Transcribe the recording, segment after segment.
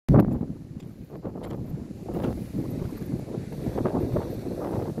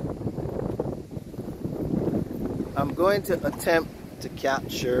I'm going to attempt to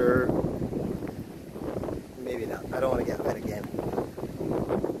capture, maybe not, I don't want to get wet again,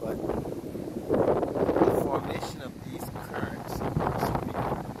 but the formation of these currents.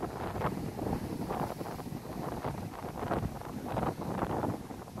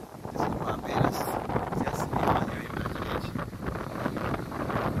 This is Barbados, just beyond your imagination.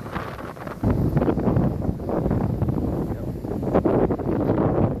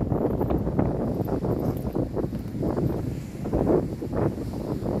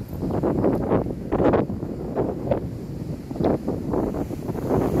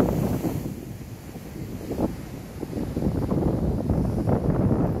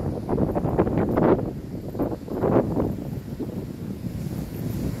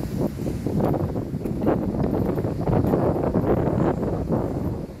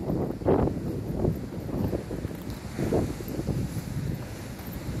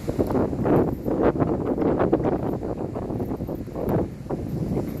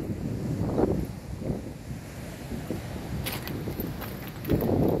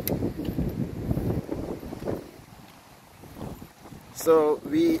 So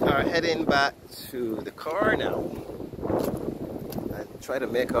we are heading back to the car now and try to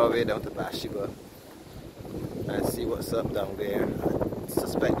make our way down to Bathsheba and see what's up down there. I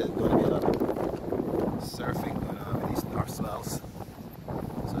suspect there's going to be a lot of surfing going on with these north swells.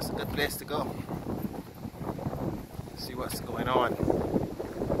 So it's a good place to go. See what's going on.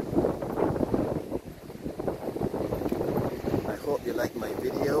 I hope you like my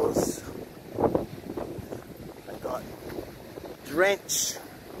videos. I got drench.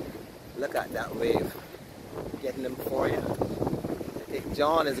 Look at that wave. Getting them for you. I think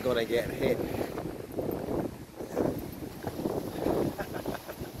John is gonna get hit.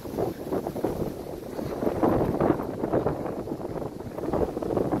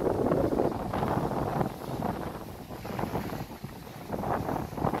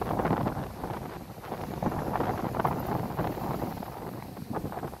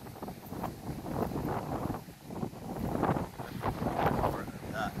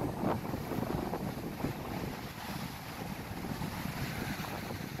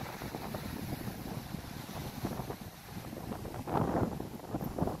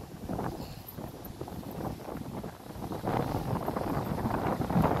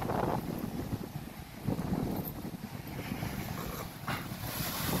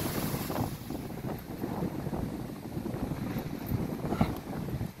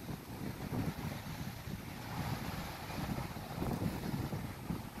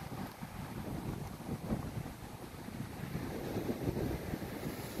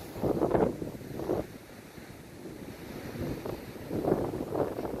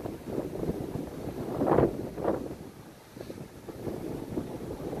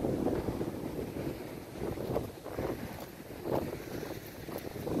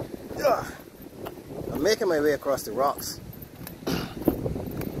 I'm making my way across the rocks.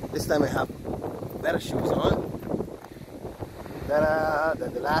 This time I have better shoes on, better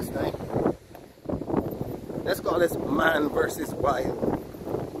than the last time. Let's call this man versus wild.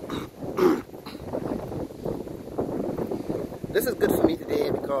 This is good for me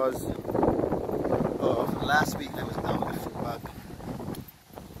today because last week I was down with a foot bug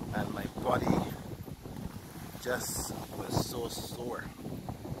and my body just was so sore.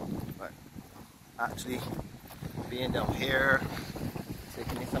 But actually being down here,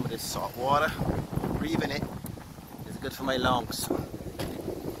 taking in some of this salt water, breathing it, is good for my lungs.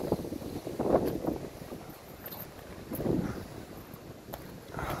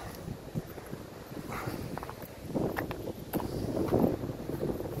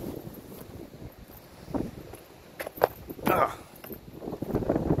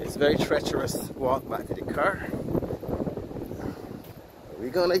 It's a very treacherous walk back to the car. We're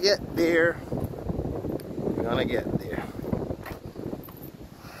gonna get there. We're gonna get there.